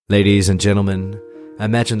Ladies and gentlemen,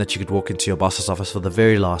 imagine that you could walk into your boss's office for the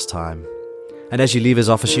very last time. And as you leave his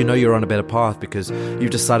office, you know you're on a better path because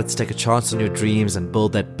you've decided to take a chance on your dreams and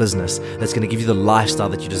build that business that's going to give you the lifestyle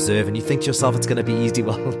that you deserve. And you think to yourself it's going to be easy.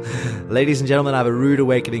 Well, ladies and gentlemen, I have a rude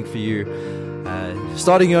awakening for you.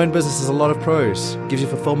 Starting your own business has a lot of pros. Gives you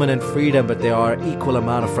fulfillment and freedom, but there are equal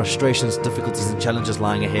amount of frustrations, difficulties, and challenges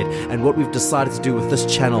lying ahead. And what we've decided to do with this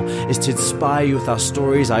channel is to inspire you with our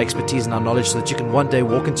stories, our expertise, and our knowledge so that you can one day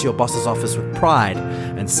walk into your boss's office with pride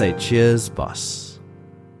and say, "Cheers, boss."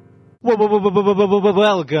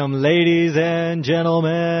 Welcome, ladies and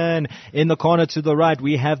gentlemen. In the corner to the right,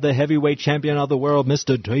 we have the heavyweight champion of the world,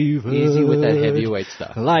 Mr. David. Easy with that heavyweight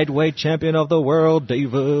stuff. Lightweight champion of the world,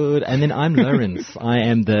 David. And then I'm Lawrence. I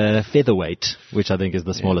am the featherweight, which I think is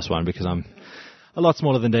the smallest one because I'm a lot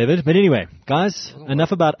smaller than David. But anyway, guys,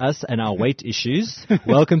 enough about us and our weight issues.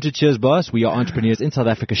 Welcome to Cheers Boss. We are entrepreneurs in South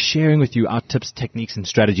Africa sharing with you our tips, techniques, and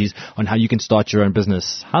strategies on how you can start your own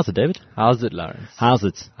business. How's it, David? How's it, Lawrence? How's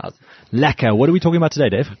it? Lacquer. What are we talking about today,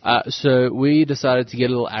 Dave? So we decided to get a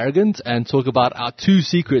little arrogant and talk about our 2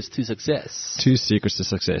 secrets to success. 2 secrets to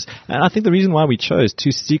success. And I think the reason why we chose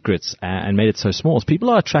 2 secrets and made it so small is people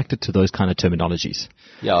are attracted to those kind of terminologies.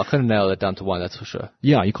 Yeah, I couldn't nail it down to 1, that's for sure.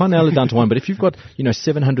 Yeah, you can't nail it down to 1, but if you've got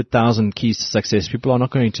 700,000 keys to success, people are not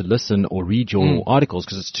going to listen or read your articles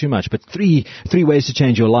because it's too much. But three ways to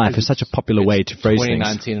change your life is such a popular way to phrase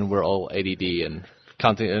 2019 things. and we're all ADD and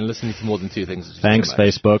counting and listening to more than 2 things. Thanks,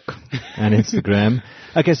 Facebook and Instagram.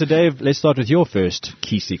 Okay, so Dave, let's start with your first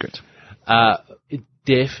key secret.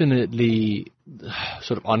 Definitely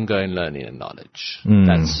sort of ongoing learning and knowledge.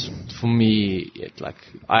 That's, for me,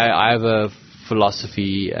 I have a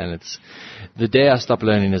philosophy, and it's the day I stop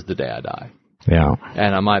learning is the day I die. Yeah.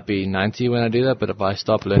 And I might be 90 when I do that, but if I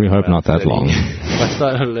stop learning... We hope not that 30, long. If I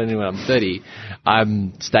start learning when I'm 30,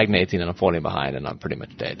 I'm stagnating and I'm falling behind and I'm pretty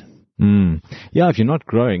much dead. Yeah, if you're not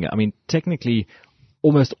growing, I mean, technically,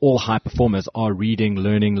 almost all high performers are reading,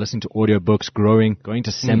 learning, listening to audiobooks, growing, going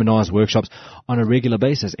to seminars, workshops on a regular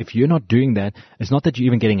basis. If you're not doing that, it's not that you're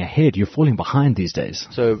even getting ahead, you're falling behind these days.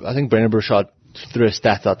 So I think Brendan Burchard threw a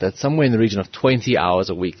stat out that somewhere in the region of 20 hours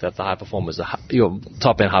a week that the high performers, your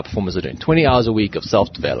top-end high performers are doing. 20 hours a week of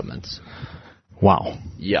self-development. Wow.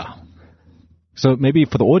 Yeah. So maybe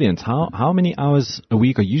for the audience, how many hours a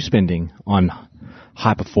week are you spending on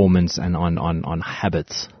high performance and on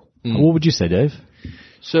habits? What would you say, Dave?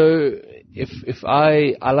 So if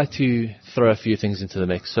I like to throw a few things into the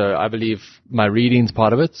mix. So I believe my reading's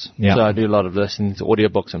part of it. Yeah. So I do a lot of listening to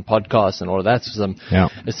audiobooks and podcasts and all of that. So I'm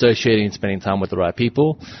associating and spending time with the right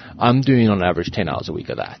people. I'm doing on average 10 hours a week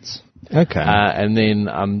of that. Okay. And then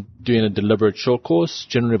I'm doing a deliberate short course,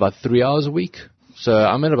 generally about 3 hours a week. So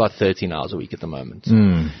I'm at about 13 hours a week at the moment.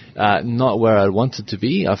 Not where I want it to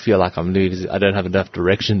be. I feel like I'm losing. I don't have enough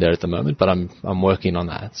direction there at the moment, but I'm working on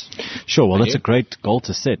that. Sure. Well, that's a great goal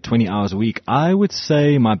to set, 20 hours a week. I would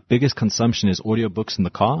say my biggest consumption is audiobooks in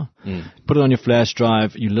the car. Put it on your flash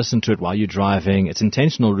drive. You listen to it while you're driving. It's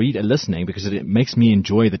intentional listening because it makes me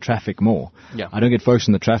enjoy the traffic more. Yeah. I don't get focused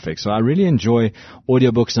on the traffic. So I really enjoy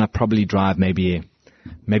audiobooks, and I probably drive maybe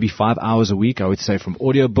 5 hours a week, I would say, from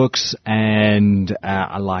audiobooks, and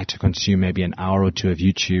I like to consume maybe an hour or 2 of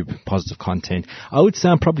YouTube positive content. I would say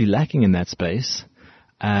I'm probably lacking in that space.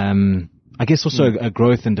 I guess also a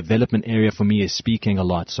growth and development area for me is speaking a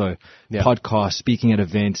lot. So podcasts, speaking at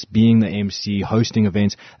events, being the MC, hosting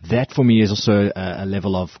events, that for me is also a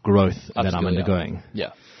level of growth that I'm undergoing.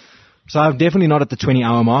 Yeah. So I'm definitely not at the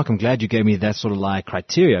 20-hour mark. I'm glad you gave me that sort of like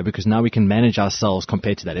criteria because now we can manage ourselves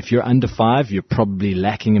compared to that. If you're under 5, you're probably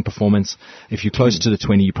lacking in performance. If you're closer to the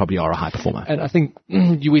 20, you probably are a high performer. And I think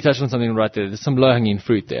we touched on something right there. There's some low-hanging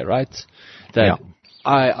fruit there, right? That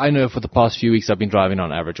I know for the past few weeks I've been driving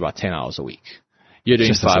on average about 10 hours a week. You're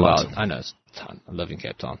doing 5 hours. I know, it's a ton. I live in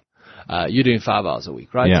Cape Town. You're doing 5 hours a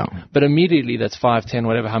week, right? Yeah. But immediately that's 5, 10,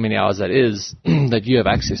 whatever, how many hours that is that you have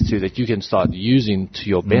access to that you can start using to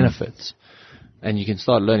your benefits. And you can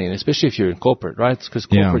start learning, especially if you're in corporate, right? Because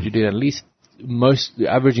corporate, you're doing at least the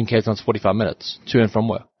average in Cape Town is 45 minutes to and from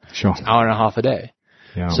work. Sure. It's an hour and a half a day.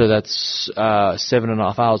 Yeah. So that's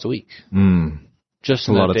 7.5 hours a week. Just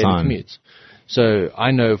in that daily commute. So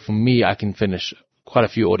I know for me, I can finish quite a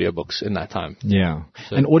few audiobooks in that time. Yeah.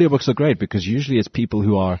 So. And audiobooks are great because usually it's people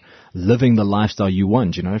who are living the lifestyle you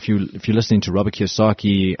want. You know, if you're listening to Robert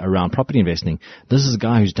Kiyosaki around property investing, this is a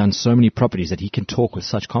guy who's done so many properties that he can talk with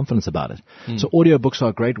such confidence about it. So audiobooks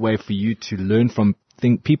are a great way for you to learn from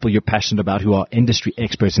people you're passionate about who are industry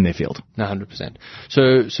experts in their field. 100%.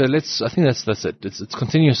 So I think that's it. It's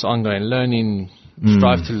continuous ongoing learning.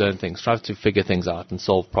 Strive to learn things, strive to figure things out and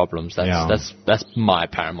solve problems. That's my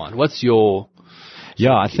paramount. What's your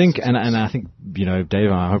Yeah, I think, and I think, Dave,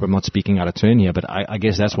 I hope I'm not speaking out of turn here, but I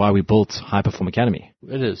guess that's why we built High Perform Academy.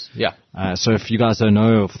 It is, yeah. So if you guys don't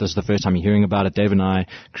know, if this is the first time you're hearing about it, Dave and I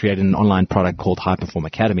created an online product called High Perform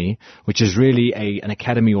Academy, which is really an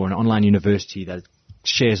academy or an online university that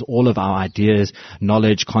shares all of our ideas,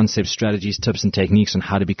 knowledge, concepts, strategies, tips, and techniques on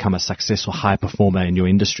how to become a successful high performer in your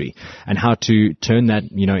industry and how to turn that,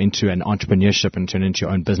 into an entrepreneurship and turn it into your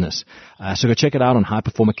own business. So go check it out on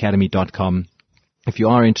highperformacademy.com. If you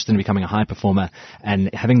are interested in becoming a high performer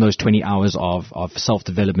and having those 20 hours of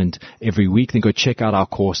self-development every week, then go check out our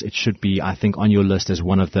course. It should be, I think, on your list as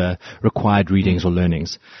one of the required readings or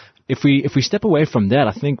learnings. If we step away from that,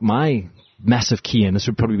 I think my massive key, and this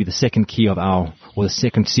would probably be the second key the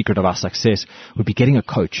second secret of our success, would be getting a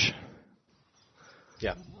coach.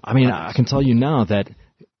 Yeah. I mean, I can tell you now that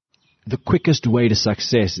the quickest way to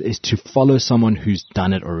success is to follow someone who's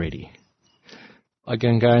done it already. I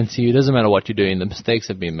can guarantee you, it doesn't matter what you're doing, the mistakes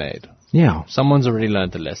have been made. Yeah. Someone's already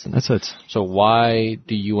learned the lesson. That's it. So why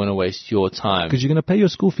do you want to waste your time? Because you're going to pay your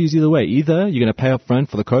school fees either way. Either you're going to pay up front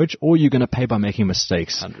for the coach, or you're going to pay by making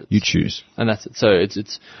mistakes. Hundreds. You choose. And that's it. So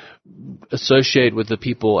it's associate with the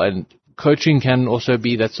people, and coaching can also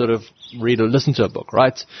be that sort of read or listen to a book,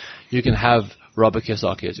 right? You can have Robert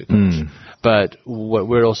Kiyosaki as your coach. But what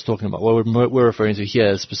we're also talking about, what we're referring to here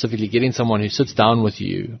is specifically getting someone who sits down with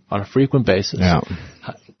you on a frequent basis,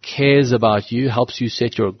 cares about you, helps you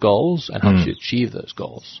set your goals, and helps you achieve those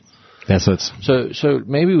goals. That's it. So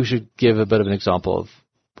maybe we should give a bit of an example of,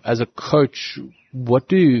 as a coach, what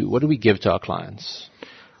do we give to our clients?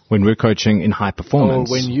 When we're coaching in high performance.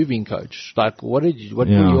 Or when you've been coached. Like, what were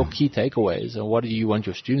your key takeaways, and what do you want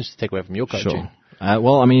your students to take away from your coaching? Sure.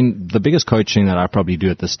 Well, I mean, the biggest coaching that I probably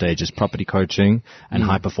do at this stage is property coaching and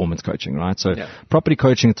high performance coaching, right? So property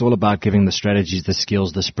coaching, it's all about giving the strategies, the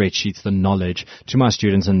skills, the spreadsheets, the knowledge to my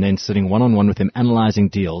students, and then sitting one-on-one with them, analyzing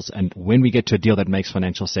deals. And when we get to a deal that makes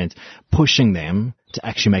financial sense, pushing them to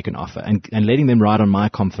actually make an offer and letting them ride on my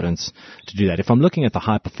confidence to do that. If I'm looking at the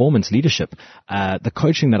high performance leadership, the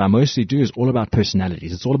coaching that I mostly do is all about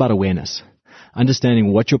personalities. It's all about awareness.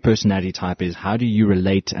 Understanding what your personality type is, how do you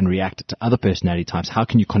relate and react to other personality types, how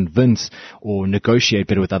can you convince or negotiate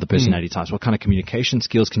better with other personality types, what kind of communication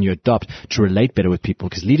skills can you adopt to relate better with people,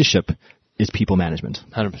 because leadership is people management.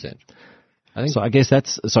 100%. So I guess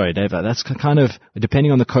sorry Dave, that's kind of,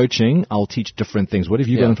 depending on the coaching, I'll teach different things. What have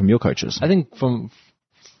you learned from your coaches? I think from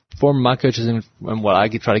my coaches and what I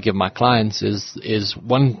try to give my clients is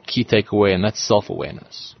one key takeaway, and that's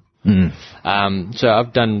self-awareness. So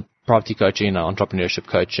I've done property coaching, entrepreneurship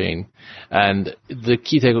coaching, and the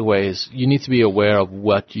key takeaway is you need to be aware of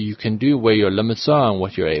what you can do, where your limits are, and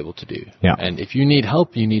what you're able to do. Yeah. And if you need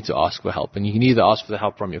help, you need to ask for help, and you can either ask for the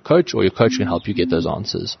help from your coach, or your coach can help you get those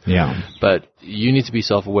answers. Yeah. But you need to be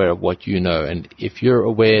self-aware of what you know, and if you're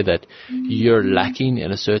aware that you're lacking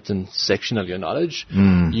in a certain section of your knowledge,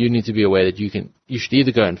 you need to be aware that you should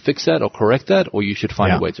either go and fix that or correct that, or you should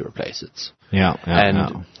find a way to replace it.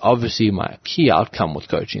 And obviously my key outcome with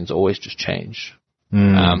coaching is always just change.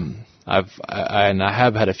 I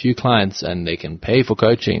have had a few clients, and they can pay for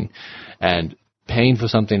coaching, and paying for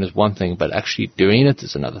something is one thing, but actually doing it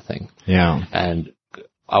is another thing. And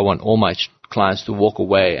I want all my clients to walk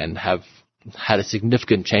away and have had a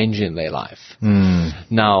significant change in their life.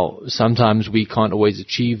 Now, sometimes we can't always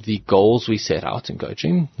achieve the goals we set out in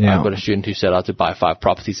coaching. I've got a student who set out to buy 5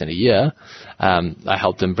 properties in a year. I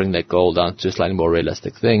helped him bring that goal down to a slightly more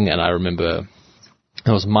realistic thing. And I remember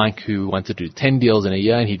it was Mike who wanted to do 10 deals in a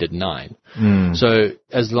year, and he did 9. So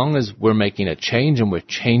as long as we're making a change and we're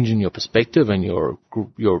changing your perspective and your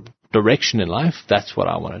direction in life, that's what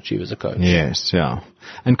I want to achieve as a coach. Yes, yeah.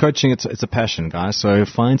 And coaching, it's a passion, guys. So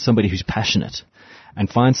find somebody who's passionate and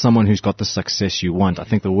find someone who's got the success you want. I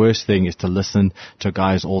think the worst thing is to listen to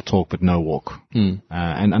guys all talk but no walk. And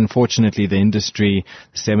unfortunately, the industry,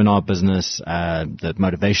 the seminar business, the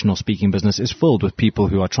motivational speaking business is filled with people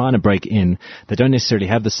who are trying to break in. They don't necessarily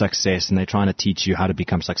have the success, and they're trying to teach you how to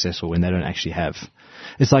become successful when they don't actually have.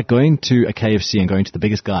 It's like going to a KFC and going to the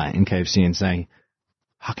biggest guy in KFC and saying,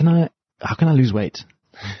 how can I lose weight?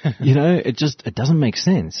 It doesn't make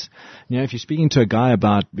sense. If you're speaking to a guy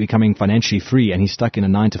about becoming financially free and he's stuck in a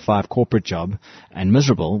 9-to-5 corporate job and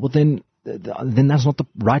miserable, well then that's not the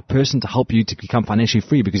right person to help you to become financially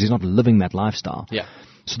free, because he's not living that lifestyle. Yeah.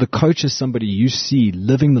 So the coach is somebody you see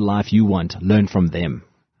living the life you want. Learn from them.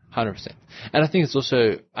 100%. And I think it's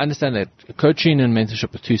also, I understand that coaching and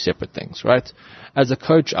mentorship are 2 separate things, right? As a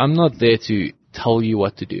coach, I'm not there to tell you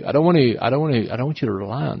what to do. I don't want you to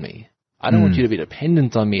rely on me. I don't want you to be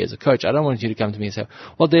dependent on me as a coach. I don't want you to come to me and say,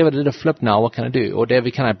 well, David, I did a flip now. What can I do? Or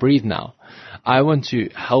David, can I breathe now? I want to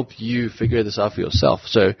help you figure this out for yourself.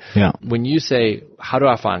 So when you say, how do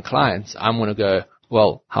I find clients? I'm going to go,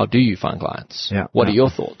 well, how do you find clients? What are your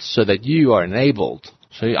thoughts? So that you are enabled.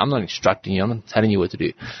 So I'm not instructing you, I'm not telling you what to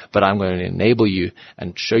do, but I'm going to enable you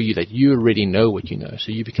and show you that you already know what you know.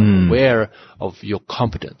 So you become aware of your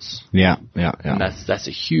competence. And that's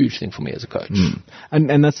a huge thing for me as a coach.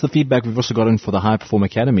 And that's the feedback we've also gotten for the High Perform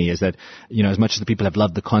Academy is that, as much as the people have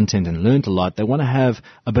loved the content and learned a lot, they want to have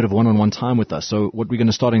a bit of one-on-one time with us. So what we're going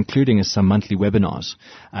to start including is some monthly webinars.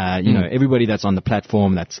 Everybody that's on the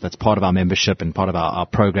platform, that's part of our membership and part of our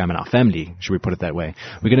program and our family, should we put it that way.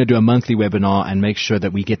 We're going to do a monthly webinar and make sure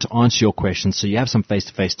that we get to answer your questions so you have some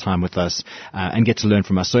face-to-face time with us and get to learn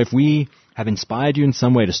from us. So if we have inspired you in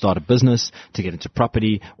some way to start a business, to get into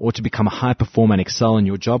property, or to become a high performer and excel in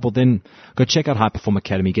your job, well then go check out High Perform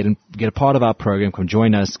Academy, get a part of our program, come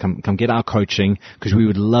join us, come get our coaching, because we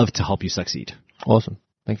would love to help you succeed. Awesome.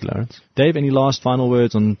 Thank you, Lawrence. Dave, any last final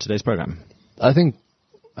words on today's program? I think,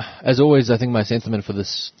 as always, my sentiment for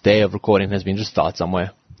this day of recording has been just start somewhere.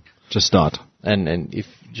 Just start. And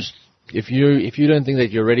if you don't think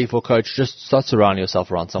that you're ready for a coach, just start surrounding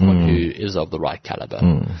yourself around someone who is of the right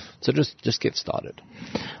caliber. So just get started.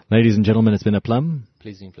 Ladies and gentlemen, it's been a plum.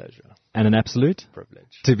 Pleasing pleasure. And an absolute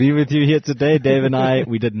privilege to be with you here today. Dave and I,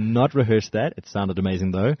 we did not rehearse that. It sounded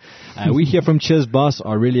amazing though. We here from Cheers Boss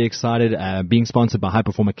are really excited, being sponsored by High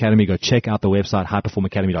Perform Academy. Go check out the website,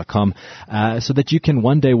 highperformacademy.com, so that you can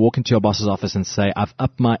one day walk into your boss's office and say, I've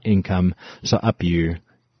upped my income, so up you.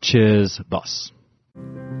 Cheers, boss.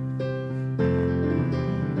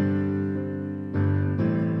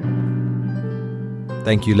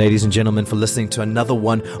 Thank you, ladies and gentlemen, for listening to another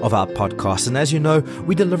one of our podcasts. And as you know,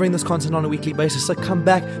 we're delivering this content on a weekly basis, so come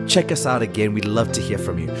back, check us out again. We'd love to hear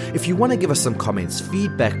from you. If you want to give us some comments,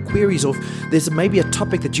 feedback, queries, or if there's maybe a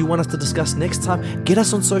topic that you want us to discuss next time, get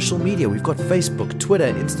us on social media. We've got Facebook,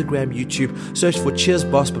 Twitter, Instagram, YouTube. Search for Cheers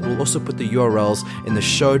Boss, but we'll also put the URLs in the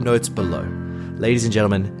show notes below. Ladies and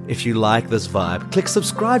gentlemen, if you like this vibe, click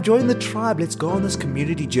subscribe, join the tribe. Let's go on this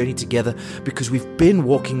community journey together, because we've been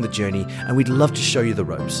walking the journey and we'd love to show you the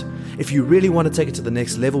ropes. If you really want to take it to the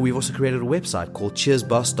next level, we've also created a website called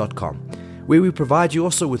cheersboss.com, where we provide you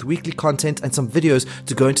also with weekly content and some videos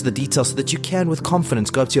to go into the details so that you can, with confidence,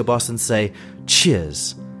 go up to your boss and say,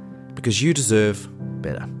 cheers, because you deserve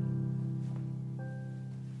better.